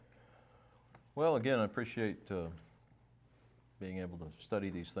Well, again, I appreciate being able to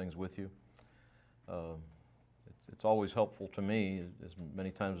study these things with you. It's always helpful to me, as many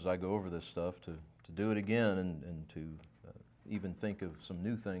times as I go over this stuff, to do it again and to even think of some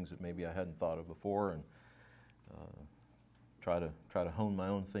new things that maybe I hadn't thought of before, and try to hone my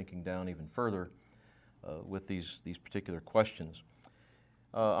own thinking down even further with these particular questions.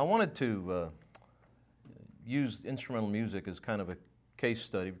 I wanted to use instrumental music as kind of a case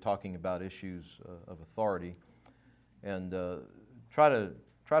study, talking about issues of authority, and try to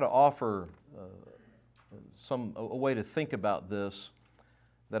offer a way to think about this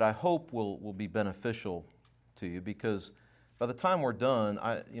that I hope will be beneficial to you, because by the time we're done,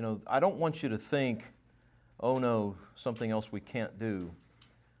 I don't want you to think, oh no, something else we can't do.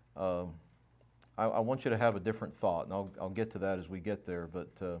 I want you to have a different thought, and I'll get to that as we get there,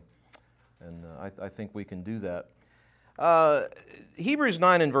 but I think we can do that. Hebrews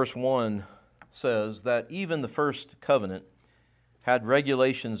 9 and verse 1 says that even the first covenant had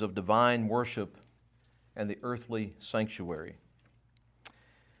regulations of divine worship and the earthly sanctuary.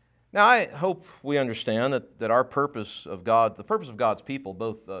 Now, I hope we understand that our purpose of God, the purpose of God's people,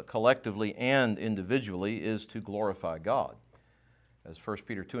 both collectively and individually, is to glorify God. As 1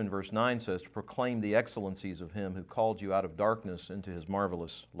 Peter 2 and verse 9 says, to proclaim the excellencies of Him who called you out of darkness into His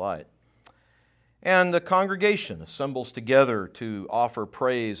marvelous light. And the congregation assembles together to offer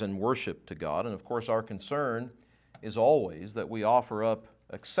praise and worship to God. And of course, our concern is always that we offer up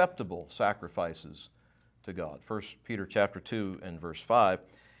acceptable sacrifices to God. 1 Peter chapter 2 and verse 5.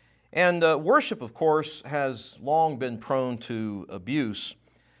 And worship, of course, has long been prone to abuse.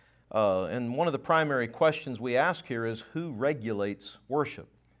 And one of the primary questions we ask here is, who regulates worship?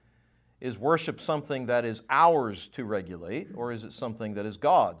 Is worship something that is ours to regulate, or is it something that is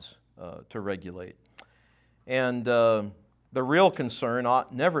God's to regulate? And the real concern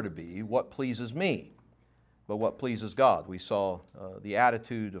ought never to be what pleases me, but what pleases God. We saw the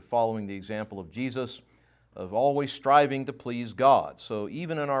attitude of following the example of Jesus, of always striving to please God. So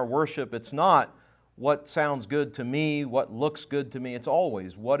even in our worship, it's not what sounds good to me, what looks good to me. It's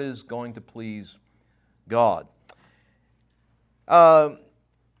always what is going to please God.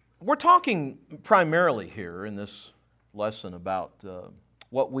 We're talking primarily here in this lesson about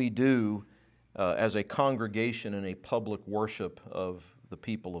what we do as a congregation in a public worship of the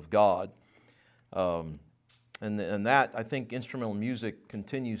people of God. And that, I think, instrumental music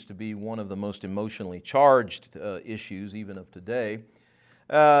continues to be one of the most emotionally charged issues even of today.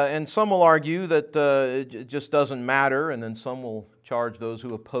 And some will argue that it just doesn't matter, and then some will charge those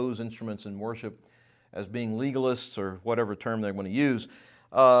who oppose instruments in worship as being legalists, or whatever term they want to use.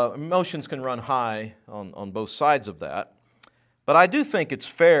 Emotions can run high on both sides of that. But I do think it's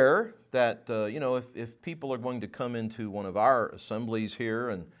fair that, if people are going to come into one of our assemblies here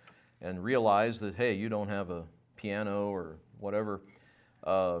and realize that, hey, you don't have a piano or whatever,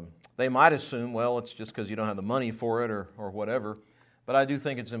 they might assume, well, it's just because you don't have the money for it or whatever. But I do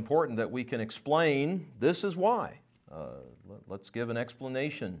think it's important that we can explain this is why. Let's give an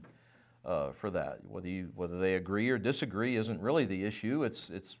explanation for that. Whether they agree or disagree isn't really the issue.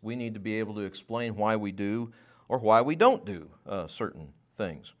 It's we need to be able to explain why we do or why we don't do certain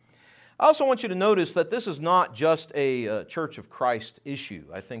things. I also want you to notice that this is not just a Church of Christ issue.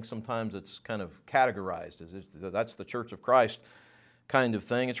 I think sometimes it's kind of categorized as if that's the Church of Christ kind of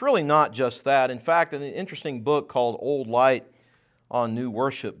thing. It's really not just that. In fact, in an interesting book called Old Light on New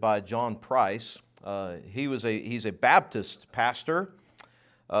Worship by John Price, he's a Baptist pastor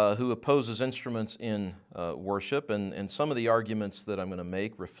who opposes instruments in worship, and some of the arguments that I'm going to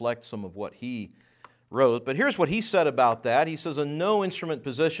make reflect some of what he wrote. But here's what he said about that. He says, a no instrument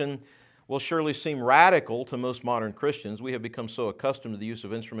position will surely seem radical to most modern Christians. We have become so accustomed to the use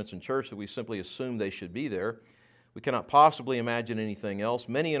of instruments in church that we simply assume they should be there. We cannot possibly imagine anything else.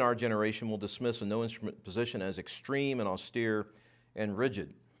 Many in our generation will dismiss a no instrument position as extreme and austere and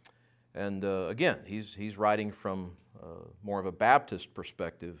rigid. And again, he's writing from more of a Baptist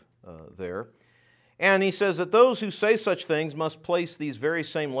perspective there. And he says that those who say such things must place these very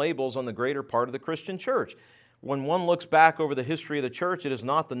same labels on the greater part of the Christian church. When one looks back over the history of the church, it is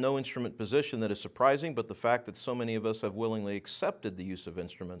not the no instrument position that is surprising, but the fact that so many of us have willingly accepted the use of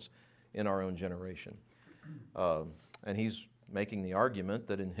instruments in our own generation. And he's making the argument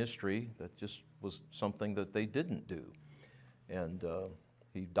that in history that just was something that they didn't do. And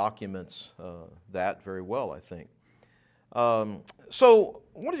he documents that very well, I think. So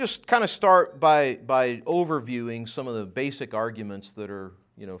I want to just kind of start by overviewing some of the basic arguments that are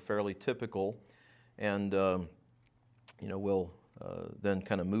fairly typical, and we'll then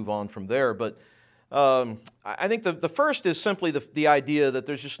kind of move on from there. But I think the first is simply the idea that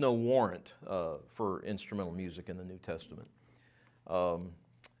there's just no warrant for instrumental music in the New Testament.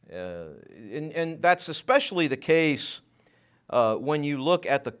 And that's especially the case when you look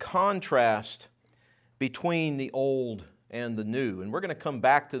at the contrast between the Old and the New. And we're going to come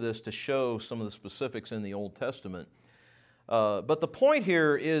back to this to show some of the specifics in the Old Testament. But the point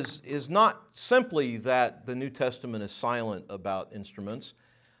here is not simply that the New Testament is silent about instruments,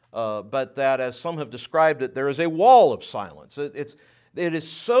 but that, as some have described it, there is a wall of silence. It is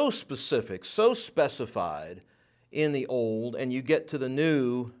so specific, so specified in the Old, and you get to the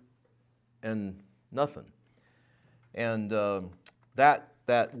New and nothing. And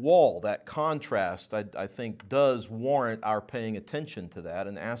that wall, that contrast, I think does warrant our paying attention to that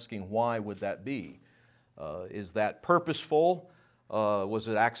and asking why would that be? Is that purposeful? Was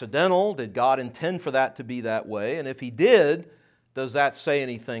it accidental? Did God intend for that to be that way? And if He did, does that say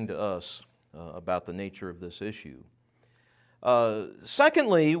anything to us about the nature of this issue?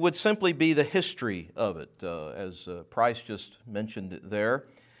 Secondly, would simply be the history of it, as Price just mentioned it there.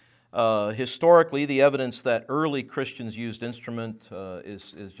 Historically, the evidence that early Christians used instrument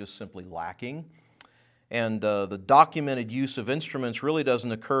is just simply lacking. And the documented use of instruments really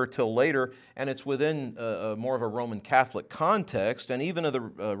doesn't occur till later, and it's within more of a Roman Catholic context. And even of the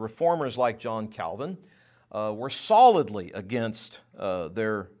reformers like John Calvin were solidly against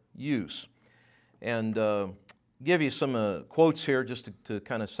their use. And give you some quotes here just to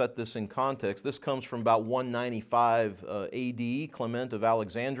kind of set this in context. This comes from about 195 A.D., Clement of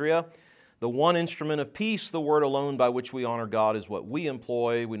Alexandria. The one instrument of peace, the word alone by which we honor God, is what we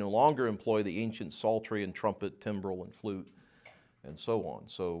employ. We no longer employ the ancient psaltery and trumpet, timbrel, and flute, and so on.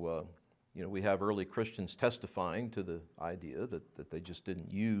 So, we have early Christians testifying to the idea that they just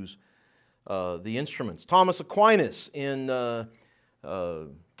didn't use the instruments. Thomas Aquinas in the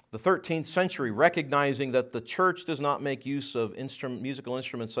 13th century, recognizing that the church does not make use of musical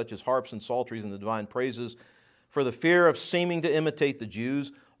instruments such as harps and psalteries in the divine praises for the fear of seeming to imitate the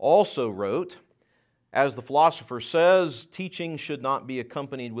Jews, also wrote, as the philosopher says, teaching should not be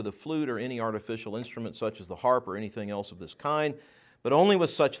accompanied with a flute or any artificial instrument such as the harp or anything else of this kind, but only with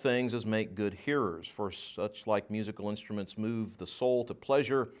such things as make good hearers. For such like musical instruments move the soul to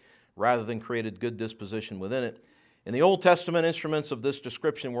pleasure rather than create a good disposition within it. In the Old Testament, instruments of this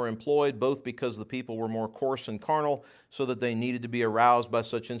description were employed both because the people were more coarse and carnal, so that they needed to be aroused by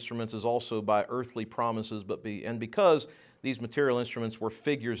such instruments, as also by earthly promises, and because these material instruments were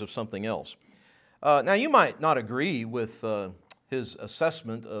figures of something else. Now, you might not agree with his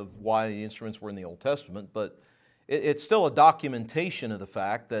assessment of why the instruments were in the Old Testament, but it's still a documentation of the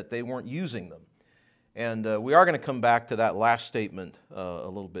fact that they weren't using them. And we are going to come back to that last statement a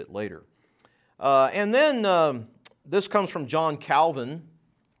little bit later. And then this comes from John Calvin,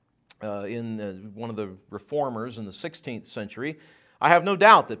 one of the reformers in the 16th century. I have no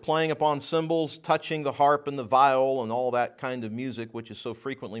doubt that playing upon cymbals, touching the harp and the viol, and all that kind of music, which is so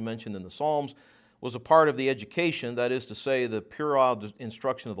frequently mentioned in the Psalms, was a part of the education, that is to say, the puerile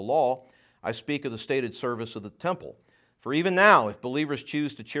instruction of the law. I speak of the stated service of the temple. For even now, if believers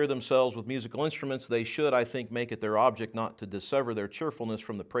choose to cheer themselves with musical instruments, they should, I think, make it their object not to dissever their cheerfulness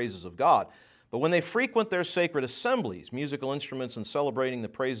from the praises of God. But when they frequent their sacred assemblies, musical instruments and celebrating the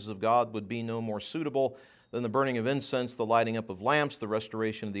praises of God would be no more suitable than the burning of incense, the lighting up of lamps, the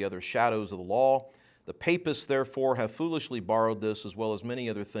restoration of the other shadows of the law. The papists, therefore, have foolishly borrowed this, as well as many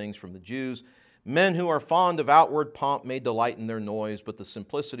other things, from the Jews. Men who are fond of outward pomp may delight in their noise, but the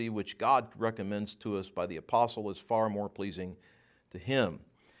simplicity which God recommends to us by the apostle is far more pleasing to Him.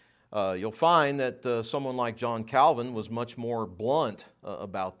 You'll find that someone like John Calvin was much more blunt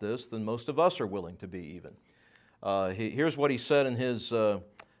about this than most of us are willing to be even. Here's what he said in his,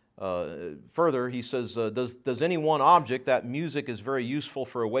 further, he says, does any one object, that music is very useful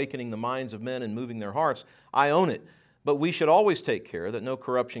for awakening the minds of men and moving their hearts, I own it. But we should always take care that no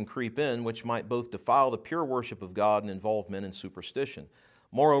corruption creep in, which might both defile the pure worship of God and involve men in superstition.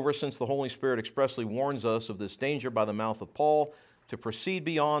 Moreover, since the Holy Spirit expressly warns us of this danger by the mouth of Paul, to proceed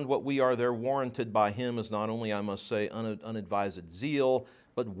beyond what we are there warranted by him is not only, I must say, unadvised zeal,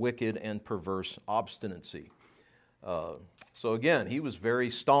 but wicked and perverse obstinacy. So again, he was very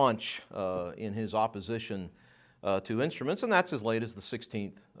staunch in his opposition to instruments, and that's as late as the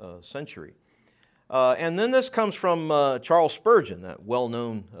 16th century. And then this comes from Charles Spurgeon, that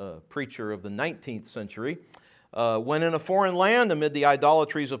well-known preacher of the 19th century. When in a foreign land, amid the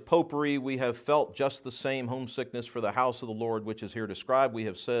idolatries of popery, we have felt just the same homesickness for the house of the Lord, which is here described. We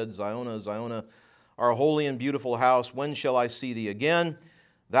have said, Ziona, Ziona, our holy and beautiful house, when shall I see thee again?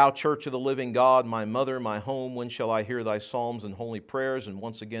 Thou church of the living God, my mother, my home, when shall I hear thy psalms and holy prayers? And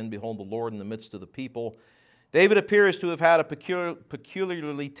once again, behold the Lord in the midst of the people. David appears to have had a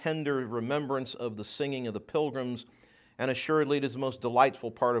peculiarly tender remembrance of the singing of the pilgrims, and assuredly it is the most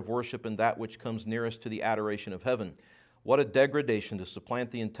delightful part of worship and that which comes nearest to the adoration of heaven. What a degradation to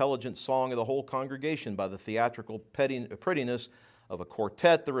supplant the intelligent song of the whole congregation by the theatrical prettiness of a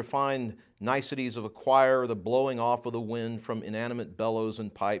quartet, the refined niceties of a choir, the blowing off of the wind from inanimate bellows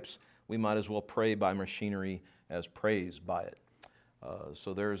and pipes. We might as well pray by machinery as praise by it.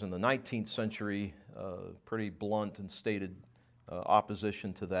 So there's in the 19th century pretty blunt and stated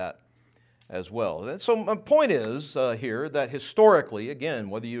opposition to that as well. So my point is here that historically, again,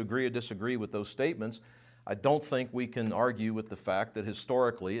 whether you agree or disagree with those statements, I don't think we can argue with the fact that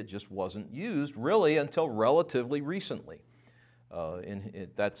historically it just wasn't used really until relatively recently.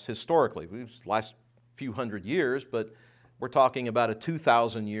 That's historically, last few hundred years, but we're talking about a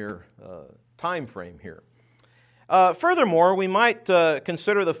 2,000-year time frame here. Furthermore, we might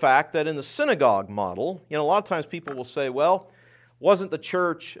consider the fact that in the synagogue model, a lot of times people will say, well, wasn't the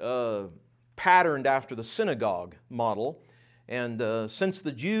church patterned after the synagogue model? And since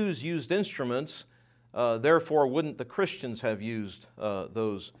the Jews used instruments, therefore wouldn't the Christians have used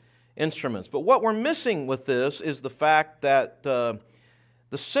those instruments? But what we're missing with this is the fact that the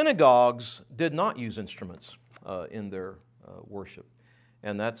synagogues did not use instruments in their worship.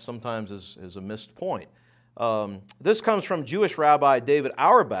 And that sometimes is a missed point. This comes from Jewish Rabbi David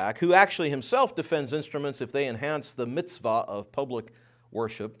Auerbach, who actually himself defends instruments if they enhance the mitzvah of public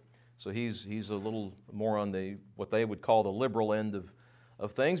worship. So he's a little more on what they would call the liberal end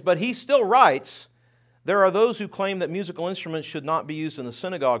of things. But he still writes, there are those who claim that musical instruments should not be used in the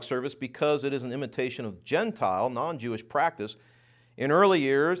synagogue service because it is an imitation of Gentile, non-Jewish practice. In early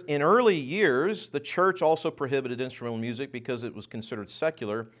years, the church also prohibited instrumental music because it was considered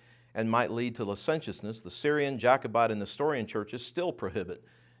secular and might lead to licentiousness. The Syrian, Jacobite, and Nestorian churches still prohibit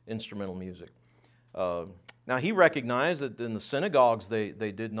instrumental music. Now, he recognized that in the synagogues they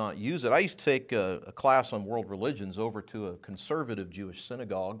did not use it. I used to take a class on world religions over to a conservative Jewish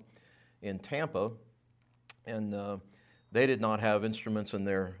synagogue in Tampa, and they did not have instruments in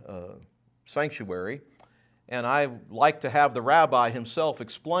their sanctuary. And I like to have the rabbi himself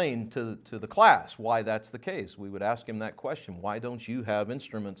explain to the class why that's the case. We would ask him that question, why don't you have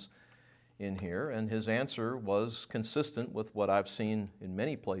instruments in here? And his answer was consistent with what I've seen in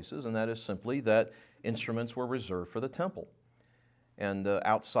many places, and that is simply that instruments were reserved for the temple. And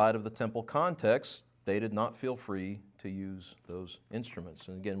outside of the temple context, they did not feel free to use those instruments.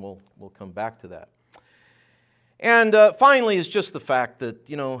 And again, we'll come back to that. And finally is just the fact that,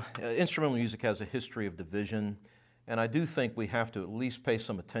 instrumental music has a history of division, and I do think we have to at least pay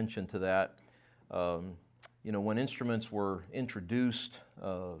some attention to that. When instruments were introduced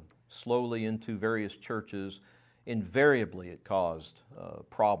slowly into various churches, invariably it caused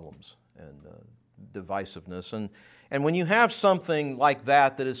problems and divisiveness. And when you have something like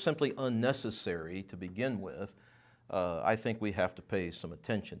that is simply unnecessary to begin with, I think we have to pay some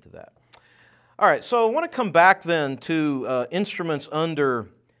attention to that. All right, so I want to come back then to instruments under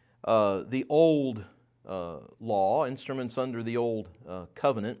the old law, instruments under the old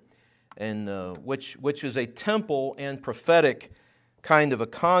covenant, and which is a temple and prophetic kind of a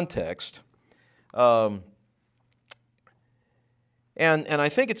context. And I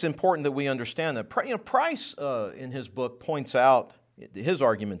think it's important that we understand that. Price in his book points out, his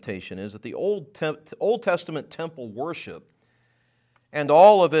argumentation is that the Old Testament temple worship and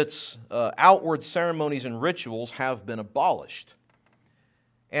all of its outward ceremonies and rituals have been abolished.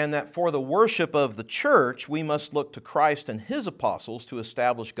 And that for the worship of the church, we must look to Christ and His apostles to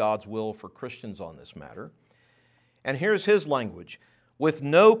establish God's will for Christians on this matter. And here's his language, with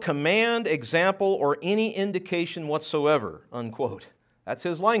no command, example, or any indication whatsoever, unquote. That's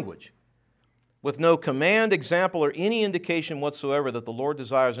his language. With no command, example, or any indication whatsoever that the Lord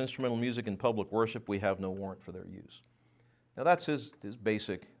desires instrumental music in public worship, we have no warrant for their use. Now that's his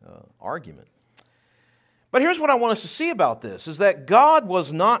basic argument. But here's what I want us to see about this, is that God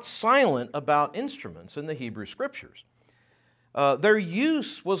was not silent about instruments in the Hebrew Scriptures. Their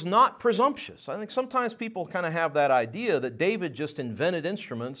use was not presumptuous. I think sometimes people kind of have that idea that David just invented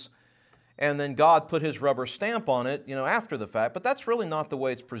instruments and then God put His rubber stamp on it, after the fact. But that's really not the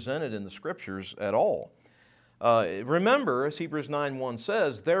way it's presented in the Scriptures at all. Remember, as Hebrews 9:1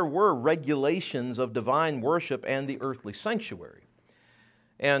 says, there were regulations of divine worship and the earthly sanctuary.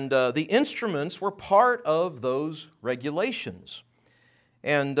 And the instruments were part of those regulations.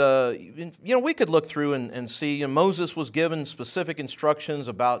 And, we could look through and see, Moses was given specific instructions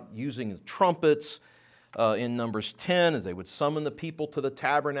about using trumpets. in Numbers 10, as they would summon the people to the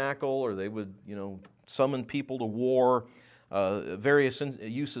tabernacle, or they would, summon people to war, various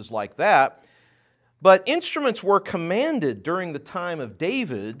uses like that. But instruments were commanded during the time of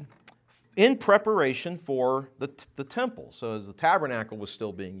David in preparation for the temple. So as the tabernacle was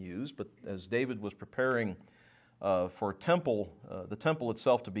still being used, but as David was preparing for the temple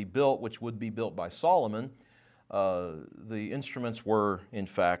itself to be built, which would be built by Solomon, the instruments were, in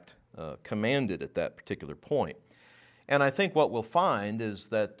fact, commanded at that particular point. And I think what we'll find is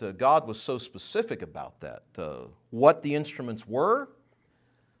that God was so specific about that, what the instruments were,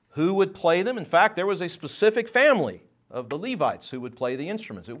 who would play them. In fact, there was a specific family of the Levites who would play the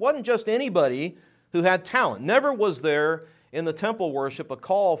instruments. It wasn't just anybody who had talent. Never was there in the temple worship a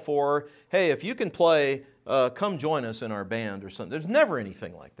call for, hey, if you can play, come join us in our band or something. There's never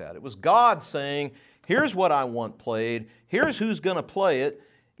anything like that. It was God saying, here's what I want played, here's who's going to play it,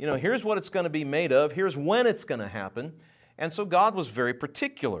 here's what it's going to be made of, here's when it's going to happen. And so God was very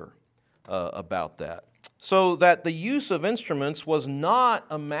particular about that. So that the use of instruments was not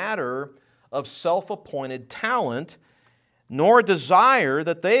a matter of self-appointed talent, nor desire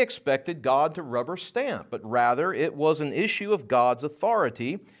that they expected God to rubber stamp, but rather it was an issue of God's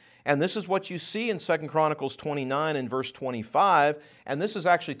authority. And this is what you see in 2 Chronicles 29 and verse 25, and this is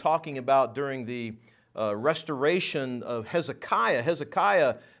actually talking about during the restoration of Hezekiah.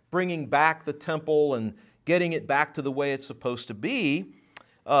 Hezekiah bringing back the temple and getting it back to the way it's supposed to be.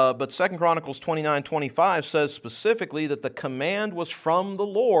 But 2 Chronicles 29:25 says specifically that the command was from the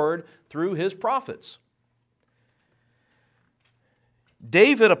Lord through his prophets.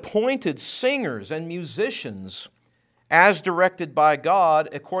 David appointed singers and musicians as directed by God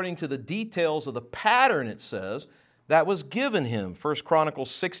according to the details of the pattern, it says, that was given him. 1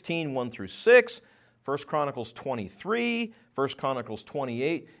 Chronicles 16, 1 through 6, 1 Chronicles 23, 1 Chronicles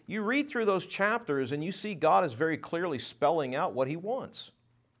 28. You read through those chapters and you see God is very clearly spelling out what he wants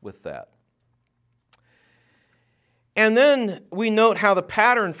with that. And then we note how the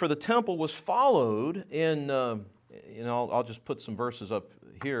pattern for the temple was followed in, I'll just put some verses up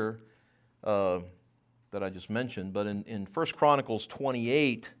here that I just mentioned, but in 1 Chronicles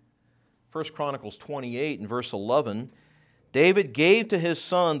 28 and verse 11, David gave to his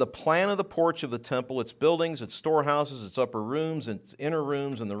son the plan of the porch of the temple, its buildings, its storehouses, its upper rooms, its inner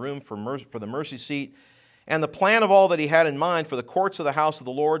rooms, and the room for the mercy seat, and the plan of all that he had in mind for the courts of the house of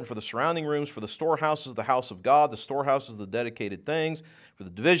the Lord and for the surrounding rooms, for the storehouses of the house of God, the storehouses of the dedicated things, for the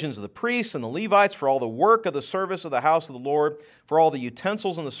divisions of the priests and the Levites, for all the work of the service of the house of the Lord, for all the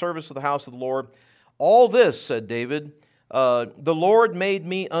utensils in the service of the house of the Lord. All this, said David, the Lord made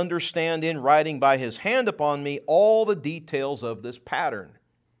me understand in writing by his hand upon me all the details of this pattern.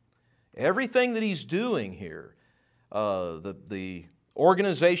 Everything that he's doing here, the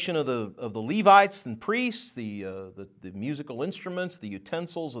organization of the Levites and priests, the musical instruments, the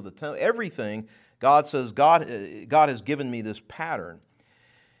utensils of the temple, everything, God says, God has given me this pattern.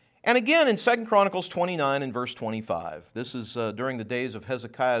 And again, in 2 Chronicles 29 and verse 25, this is during the days of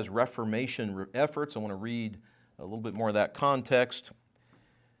Hezekiah's Reformation efforts. I want to read a little bit more of that context.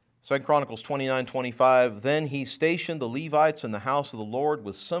 2 Chronicles 29:25, then he stationed the Levites in the house of the Lord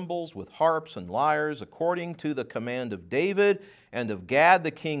with cymbals, with harps and lyres, according to the command of David and of Gad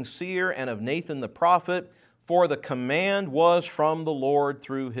the king's seer and of Nathan the prophet, for the command was from the Lord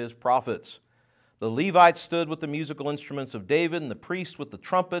through his prophets. The Levites stood with the musical instruments of David, and the priests with the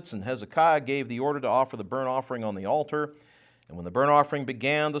trumpets, and Hezekiah gave the order to offer the burnt offering on the altar. And when the burnt offering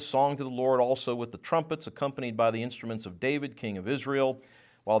began, the song to the Lord also with the trumpets, accompanied by the instruments of David, king of Israel.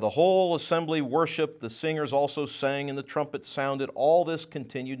 While the whole assembly worshiped, the singers also sang, and the trumpets sounded. All this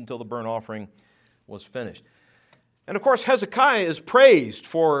continued until the burnt offering was finished. And of course, Hezekiah is praised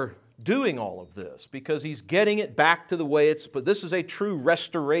for doing all of this, because he's getting it back to the way it's, but this is a true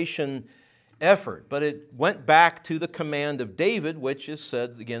restoration effort. But it went back to the command of David, which is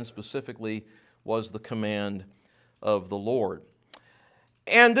said, again, specifically, was the command of the Lord.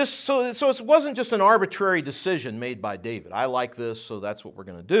 And this, so it wasn't just an arbitrary decision made by David. I like this, so that's what we're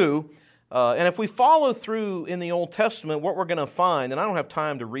going to do. And if we follow through in the Old Testament, what we're going to find, and I don't have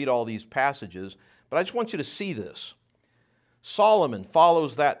time to read all these passages, but I just want you to see this. Solomon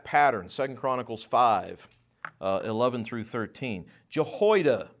follows that pattern, 2 Chronicles 5, 11 through 13.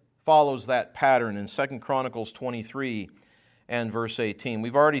 Jehoiada follows that pattern in 2 Chronicles 23 and verse 18.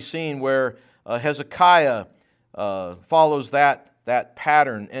 We've already seen where Hezekiah follows that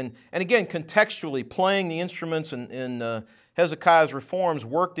pattern. And again, contextually, playing the instruments in Hezekiah's reforms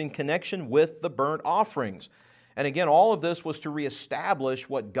worked in connection with the burnt offerings. And again, all of this was to reestablish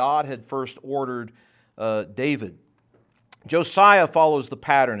what God had first ordered David Josiah follows the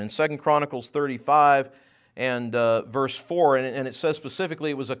pattern in 2 Chronicles 35 and verse 4, and it says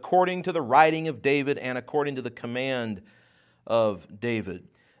specifically it was according to the writing of David and according to the command of David.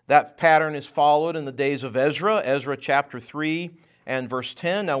 That pattern is followed in the days of Ezra chapter 3 and verse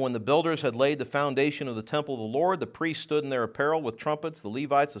 10. Now when the builders had laid the foundation of the temple of the Lord, the priests stood in their apparel with trumpets, the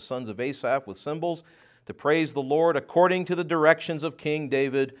Levites, the sons of Asaph, with cymbals, to praise the Lord according to the directions of King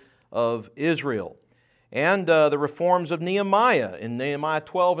David of Israel. And the reforms of Nehemiah in Nehemiah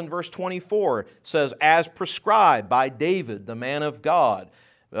 12 and verse 24 says, as prescribed by David, the man of God.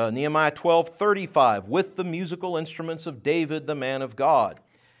 Nehemiah 12:35, with the musical instruments of David, the man of God.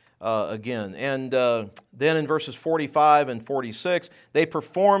 Again, and then in verses 45 and 46, they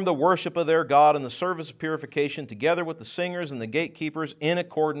performed the worship of their God and the service of purification together with the singers and the gatekeepers in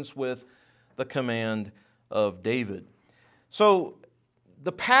accordance with the command of David. So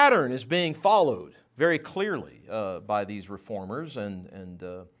the pattern is being followed very clearly by these reformers, and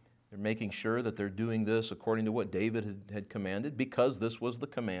they're making sure that they're doing this according to what David had commanded, because this was the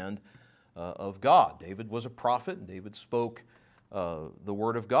command of God. David was a prophet, and David spoke the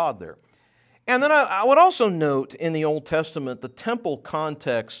word of God there. And then I would also note in the Old Testament the temple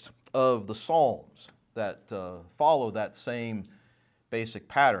context of the Psalms that follow that same basic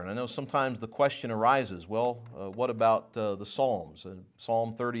pattern. I know sometimes the question arises, well, what about the Psalms?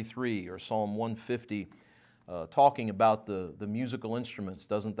 Psalm 33 or Psalm 150, talking about the musical instruments,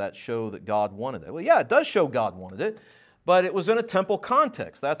 doesn't that show that God wanted it? Well, yeah, it does show God wanted it, but it was in a temple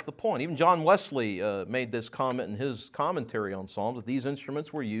context. That's the point. Even John Wesley made this comment in his commentary on Psalms, that these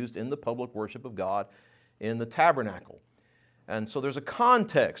instruments were used in the public worship of God in the tabernacle. And so there's a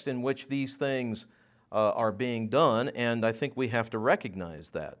context in which these things are being done, and I think we have to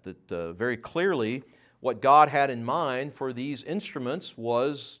recognize that very clearly what God had in mind for these instruments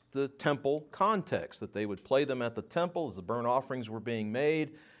was the temple context, that they would play them at the temple as the burnt offerings were being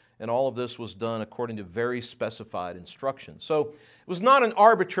made, and all of this was done according to very specified instructions. So it was not an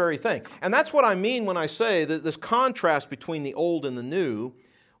arbitrary thing. And that's what I mean when I say that this contrast between the old and the new,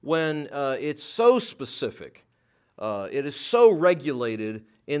 when it's so specific, it is so regulated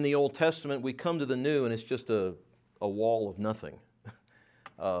in the Old Testament, we come to the New and it's just a wall of nothing.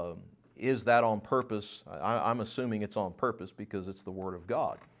 Is that on purpose? I'm assuming it's on purpose because it's the Word of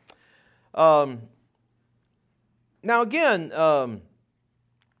God. Now again,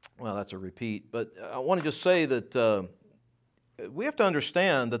 well, that's a repeat, but I want to just say that we have to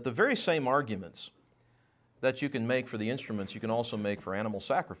understand that the very same arguments that you can make for the instruments, you can also make for animal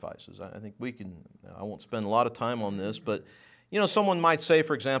sacrifices. I think I won't spend a lot of time on this, but someone might say,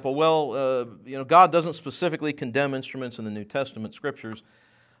 for example, well, God doesn't specifically condemn instruments in the New Testament scriptures,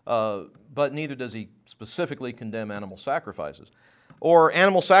 but neither does He specifically condemn animal sacrifices. Or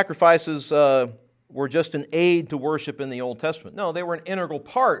animal sacrifices were just an aid to worship in the Old Testament. No, they were an integral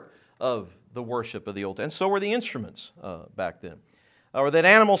part of the worship of the Old Testament, and so were the instruments back then. Or that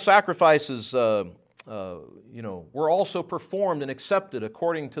animal sacrifices, were also performed and accepted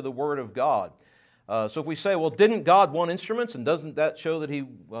according to the Word of God. So if we say, well, didn't God want instruments, and doesn't that show that He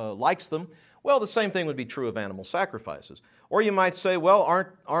likes them? Well, the same thing would be true of animal sacrifices. Or you might say, well,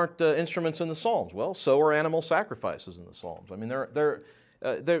 aren't instruments in the Psalms? Well, so are animal sacrifices in the Psalms. I mean,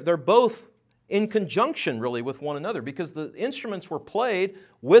 they're both in conjunction, really, with one another, because the instruments were played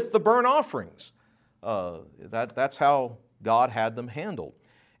with the burnt offerings. That's how God had them handled.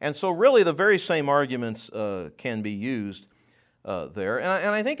 And so really the very same arguments can be used there.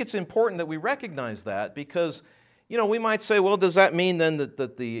 And I think it's important that we recognize that, because we might say, well, does that mean then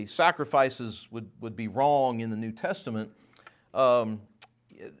that the sacrifices would be wrong in the New Testament?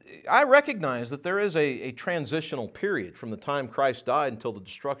 I recognize that there is a transitional period from the time Christ died until the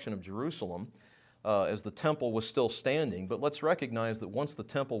destruction of Jerusalem, as the temple was still standing. But let's recognize that once the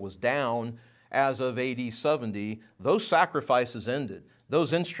temple was down as of AD 70, those sacrifices ended.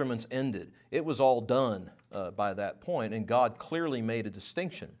 Those instruments ended. It was all done by that point, and God clearly made a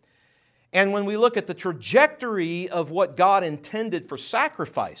distinction. And when we look at the trajectory of what God intended for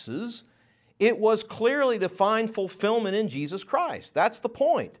sacrifices, it was clearly to find fulfillment in Jesus Christ. That's the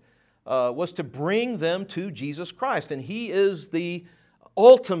point, was to bring them to Jesus Christ. And He is the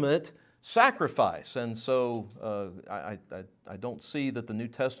ultimate sacrifice. And so I don't see that the New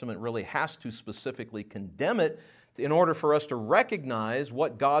Testament really has to specifically condemn it in order for us to recognize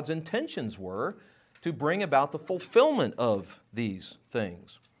what God's intentions were to bring about the fulfillment of these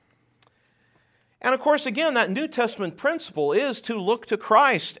things. And of course, again, that New Testament principle is to look to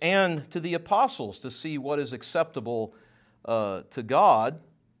Christ and to the apostles to see what is acceptable to God.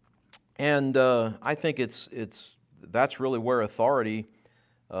 And I think that's really where authority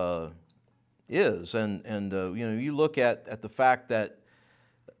is. And you look at the fact that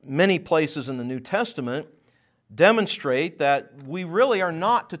many places in the New Testament demonstrate that we really are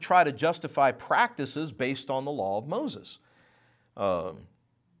not to try to justify practices based on the law of Moses.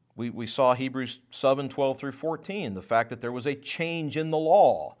 We saw Hebrews 7:12 through 14, the fact that there was a change in the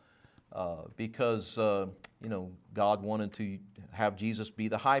law because God wanted to have Jesus be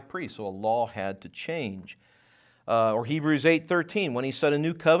the high priest, so a law had to change. Or Hebrews 8:13, when he set a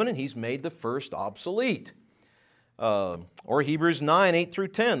new covenant, he's made the first obsolete. Or Hebrews 9:8 through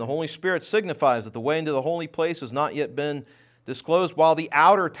 10, the Holy Spirit signifies that the way into the holy place has not yet been disclosed while the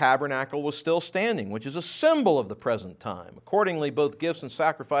outer tabernacle was still standing, which is a symbol of the present time. Accordingly, both gifts and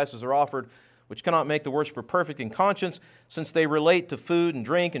sacrifices are offered, which cannot make the worshiper perfect in conscience, since they relate to food and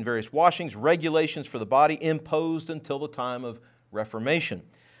drink and various washings, regulations for the body imposed until the time of Reformation.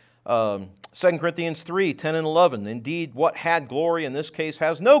 2 Corinthians 3:10 and 11, indeed, what had glory in this case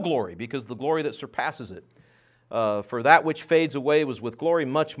has no glory, because the glory that surpasses it. For that which fades away was with glory,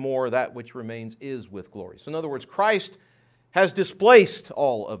 much more that which remains is with glory. So in other words, Christ has displaced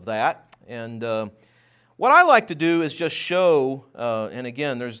all of that. And what I like to do is just show, and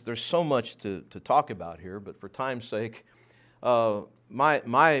again, there's so much to talk about here, but for time's sake,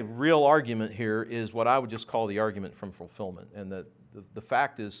 my real argument here is what I would just call the argument from fulfillment. And that the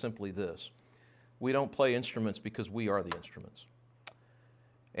fact is simply this: we don't play instruments because we are the instruments.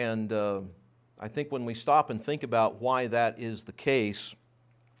 And I think when we stop and think about why that is the case,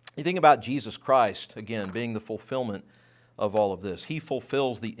 you think about Jesus Christ, again, being the fulfillment of all of this. He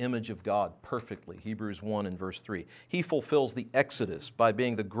fulfills the image of God perfectly, Hebrews 1 and verse 3. He fulfills the Exodus by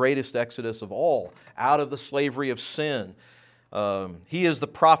being the greatest Exodus of all, out of the slavery of sin. He is the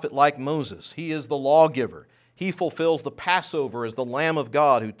prophet like Moses. He is the lawgiver. He fulfills the Passover as the Lamb of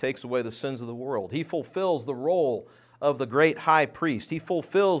God who takes away the sins of the world. He fulfills the role of the great high priest. He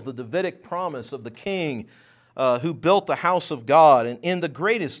fulfills the Davidic promise of the king who built the house of God and in the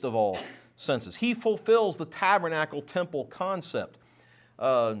greatest of all senses. He fulfills the tabernacle temple concept.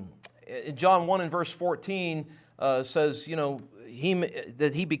 John 1 and verse 14 says,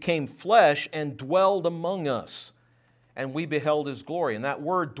 that He became flesh and dwelled among us, and we beheld His glory. And that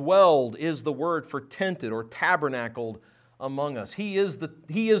word dwelled is the word for tented or tabernacled among us. He is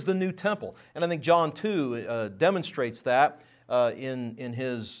the new temple. And I think John 2 demonstrates that in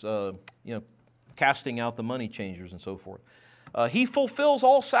his casting out the money changers and so forth. He fulfills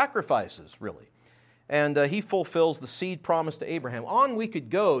all sacrifices, really. And He fulfills the seed promised to Abraham. On we could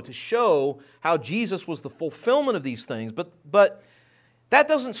go to show how Jesus was the fulfillment of these things, but that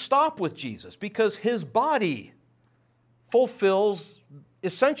doesn't stop with Jesus, because His body fulfills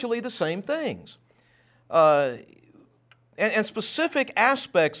essentially the same things. And specific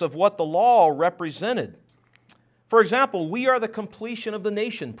aspects of what the law represented. For example, we are the completion of the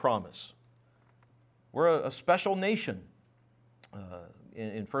nation promise. We're a special nation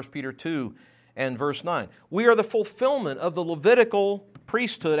in 1 Peter 2 and verse 9. We are the fulfillment of the Levitical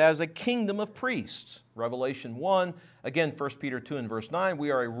priesthood as a kingdom of priests. Revelation 1, again 1 Peter 2 and verse 9, we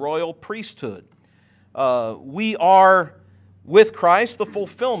are a royal priesthood. We are, with Christ, the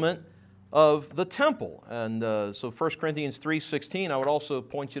fulfillment of the temple. And so 1 Corinthians 3:16, I would also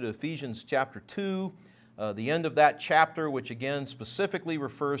point you to Ephesians chapter 2, the end of that chapter, which again specifically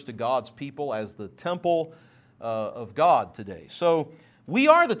refers to God's people as the temple of God today. So we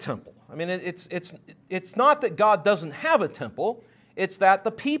are the temple. I mean, it's not that God doesn't have a temple, it's that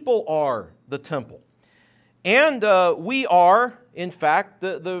the people are the temple. And we are, in fact,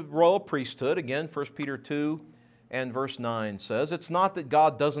 the royal priesthood. Again, 1 Peter 2 and verse 9 says, it's not that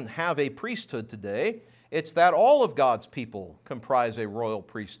God doesn't have a priesthood today, it's that all of God's people comprise a royal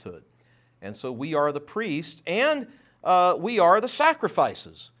priesthood. And so we are the priests, and we are the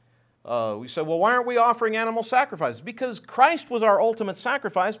sacrifices. We say, well, why aren't we offering animal sacrifices? Because Christ was our ultimate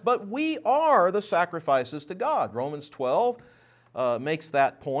sacrifice, but we are the sacrifices to God. Romans 12 makes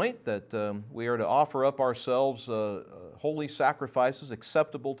that point, that we are to offer up ourselves holy sacrifices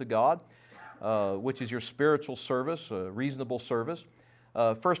acceptable to God, which is your spiritual service, reasonable service.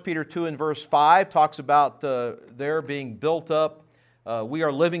 1 Peter 2 and verse 5 talks about there being built up. We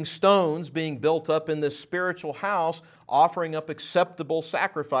are living stones being built up in this spiritual house, offering up acceptable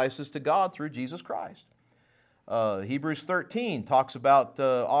sacrifices to God through Jesus Christ. Hebrews 13 talks about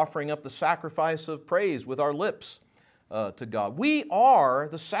offering up the sacrifice of praise with our lips to God. We are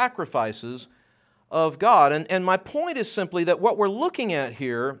the sacrifices of God. And my point is simply that what we're looking at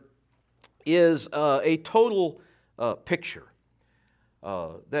here is a total picture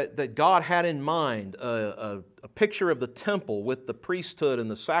that God had in mind, a picture of the temple with the priesthood and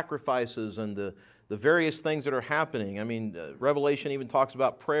the sacrifices and the various things that are happening. I mean, Revelation even talks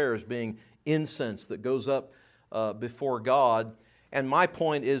about prayers being incense that goes up before God. And my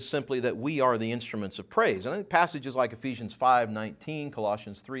point is simply that we are the instruments of praise. And I think passages like Ephesians 5:19,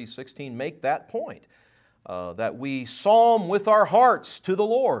 Colossians 3:16 make that point, that we psalm with our hearts to the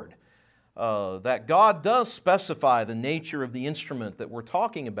Lord, that God does specify the nature of the instrument that we're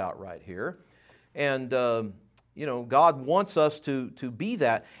talking about right here. And, God wants us to be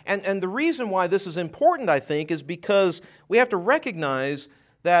that. And the reason why this is important, I think, is because we have to recognize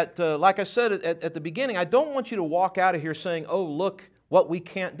that, like I said at the beginning, I don't want you to walk out of here saying, oh, look what we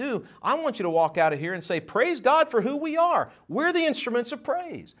can't do. I want you to walk out of here and say, praise God for who we are. We're the instruments of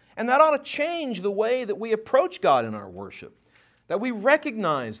praise. And that ought to change the way that we approach God in our worship. That we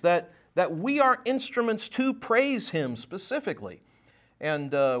recognize that we are instruments to praise Him specifically.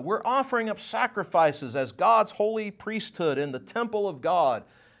 And we're offering up sacrifices as God's holy priesthood in the temple of God.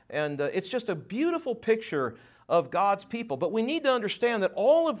 And it's just a beautiful picture of God's people. But we need to understand that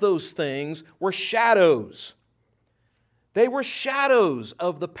all of those things were shadows. They were shadows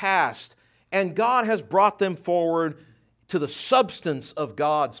of the past. And God has brought them forward to the substance of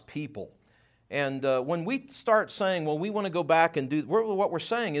God's people. And when we start saying, well, we want to go back and do, what we're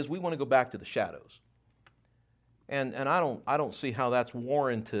saying is we want to go back to the shadows. And I don't see how that's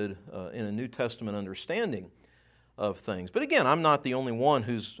warranted in a New Testament understanding of things. But again, I'm not the only one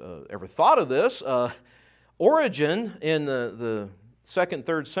who's ever thought of this. Origen in the 2nd,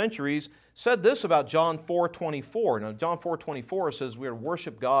 3rd centuries said this about John 4:24. Now, John 4:24 says we are to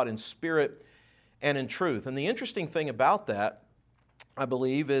worship God in spirit and in truth. And the interesting thing about that, I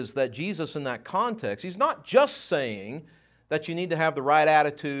believe, is that Jesus in that context, He's not just saying that you need to have the right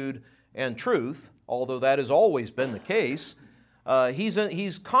attitude and truth, although that has always been the case.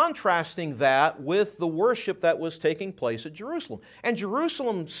 He's contrasting that with the worship that was taking place at Jerusalem. And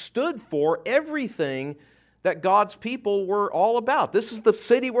Jerusalem stood for everything that God's people were all about. This is the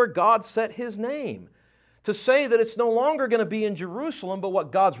city where God set His name. To say that it's no longer going to be in Jerusalem, but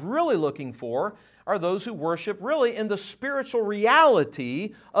what God's really looking for are those who worship really in the spiritual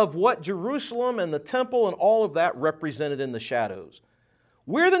reality of what Jerusalem and the temple and all of that represented in the shadows.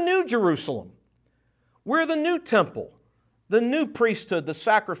 We're the new Jerusalem. We're the new temple, the new priesthood, the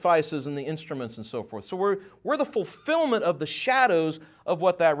sacrifices and the instruments and so forth. So we're the fulfillment of the shadows of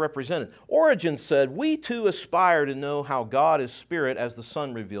what that represented. Origen said, we too aspire to know how God is spirit as the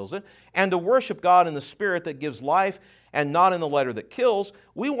Son reveals it, and to worship God in the spirit that gives life and not in the letter that kills.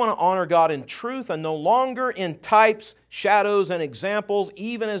 We want to honor God in truth and no longer in types, shadows, and examples,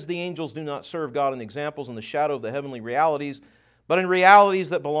 even as the angels do not serve God in examples in the shadow of the heavenly realities, but in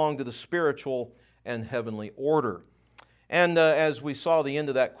realities that belong to the spiritual and heavenly order. And as we saw the end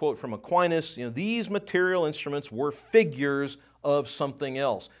of that quote from Aquinas, these material instruments were figures of something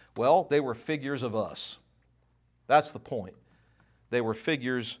else. Well, they were figures of us. That's the point. They were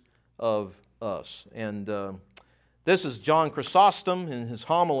figures of us. And this is John Chrysostom in his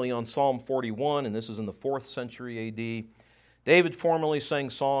homily on Psalm 41, and this is in the 4th century A.D. David formerly sang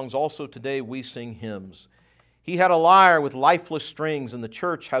songs. Also today we sing hymns. He had a lyre with lifeless strings, and the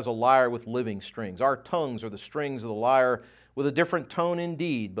church has a lyre with living strings. Our tongues are the strings of the lyre, with a different tone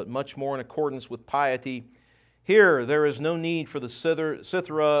indeed, but much more in accordance with piety. Here there is no need for the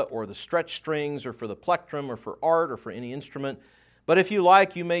cithara or the stretched strings or for the plectrum or for art or for any instrument. But if you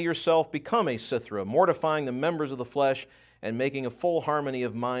like, you may yourself become a cithara, mortifying the members of the flesh and making a full harmony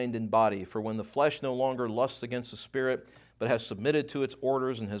of mind and body. For when the flesh no longer lusts against the spirit, but has submitted to its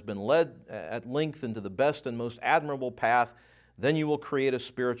orders and has been led at length into the best and most admirable path, then you will create a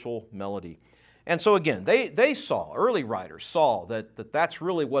spiritual melody. And so again, they saw, early writers saw that that's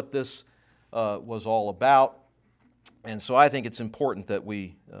really what this was all about. And so I think it's important that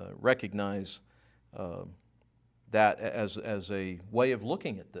we recognize that as a way of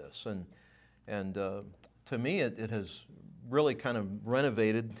looking at this. And to me, it has really kind of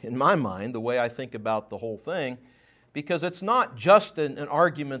renovated, in my mind, the way I think about the whole thing, because it's not just an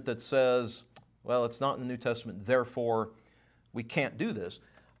argument that says, well, it's not in the New Testament, therefore we can't do this.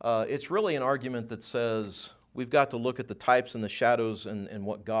 It's really an argument that says we've got to look at the types and the shadows and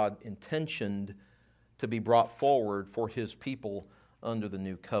what God intentioned to be brought forward for His people under the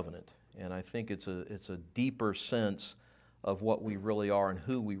new covenant. And I think it's a deeper sense of what we really are and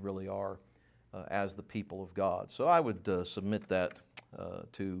who we really are as the people of God. So I would submit that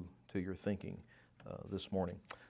to your thinking this morning.